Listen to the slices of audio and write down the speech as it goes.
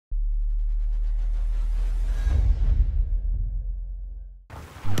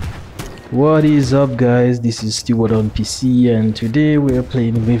What is up, guys? This is Stewart on PC, and today we are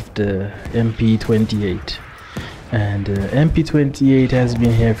playing with the MP28. And MP28 has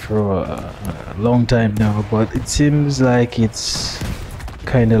been here for a long time now, but it seems like it's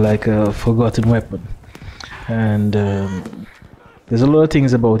kind of like a forgotten weapon. And there's a lot of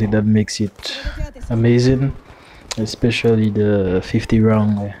things about it that makes it amazing, especially the 50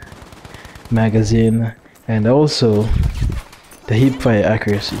 round magazine and also the hip fire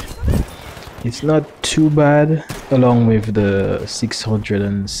accuracy. It's not too bad, along with the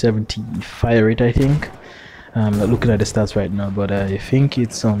 670 fire rate, I think. I'm not looking at the stats right now, but I think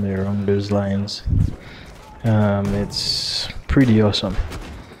it's somewhere along those lines. It's pretty awesome.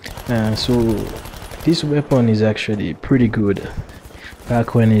 So this weapon is actually pretty good.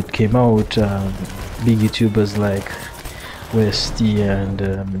 Back when it came out, big YouTubers like Westy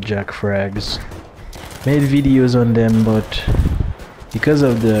and Jack Frags made videos on them, but because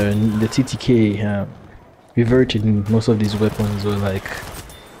of the TTK reverting, most of these weapons were like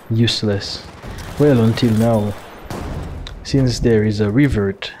useless. Well, until now, since there is a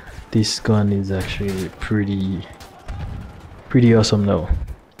revert, this gun is actually pretty awesome now.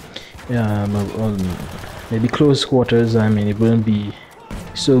 On maybe close quarters, I mean, it wouldn't be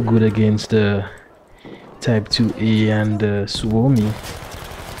so good against the Type 2A and the Suomi,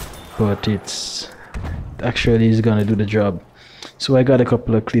 but it's actually is gonna do the job. So I got a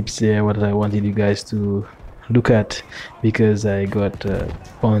couple of clips there what I wanted you guys to look at, because I got a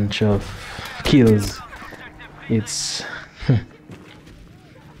bunch of kills. It's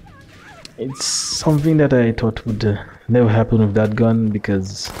it's something that I thought would never happen with that gun,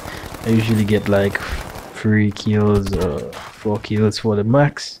 because I usually get like 3 kills or 4 kills for the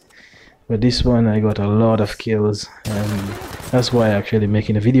max, but this one I got a lot of kills, and that's why I'm actually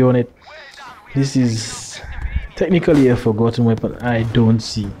making a video on it. This is technically a forgotten weapon. I don't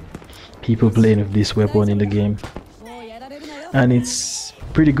see people playing with this weapon in the game, and it's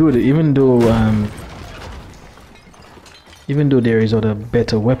pretty good, even though there is other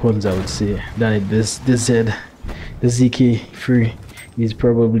better weapons, I would say, than it. The ZK3 is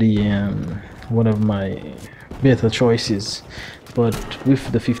probably one of my better choices, but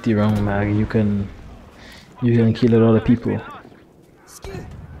with the 50 round mag you can kill a lot of people.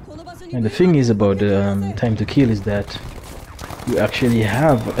 And the thing is about the time to kill is that you actually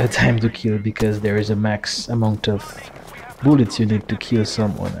have a time to kill, because there is a max amount of bullets you need to kill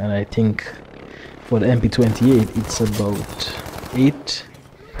someone, and I think for the MP28 it's about 8,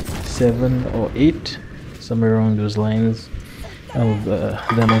 7 or 8, somewhere around those lines of the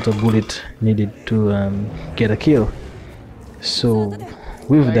amount of bullet needed to get a kill. So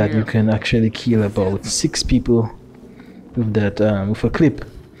with that you can actually kill about 6 people with that with a clip,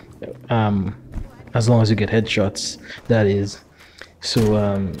 as long as you get headshots, that is.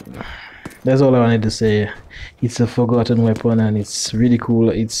 So that's all I wanted to say. It's a forgotten weapon and it's really cool.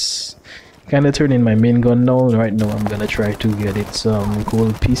 It's kind of turning my main gun now. Right now I'm gonna try to get it some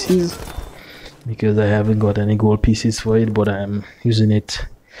gold pieces, because I haven't got any gold pieces for it, but I'm using it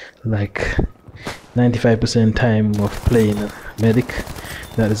like 95% time of playing medic.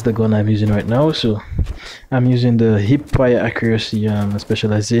 That is the gun I'm using right now. So I'm using the hip fire accuracy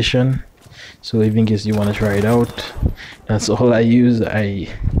specialization, so if in case you want to try it out, that's all I use. I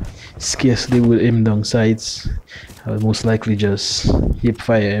scarcely will aim down sights. I will most likely just hip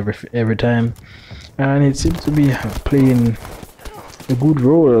fire every time, and it seems to be playing a good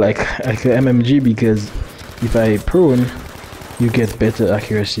role like an MMG, because if I prone you get better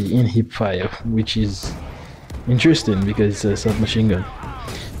accuracy in hip fire, which is interesting because it's a submachine gun,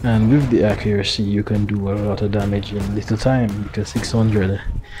 and with the accuracy you can do a lot of damage in little time, because 600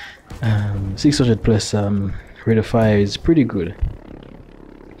 plus rate of fire is pretty good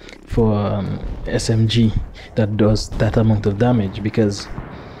for SMG that does that amount of damage, because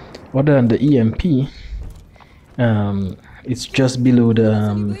other than the EMP, it's just below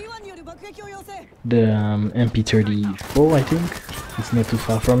the MP34, I think. It's not too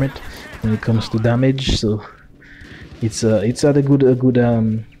far from it when it comes to damage, so it's at a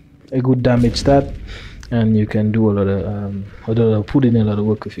good damage stat, and you can do a lot of put in a lot of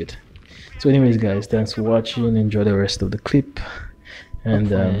work with it. So anyways guys, thanks for watching, enjoy the rest of the clip,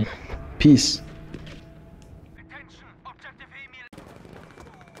 and peace.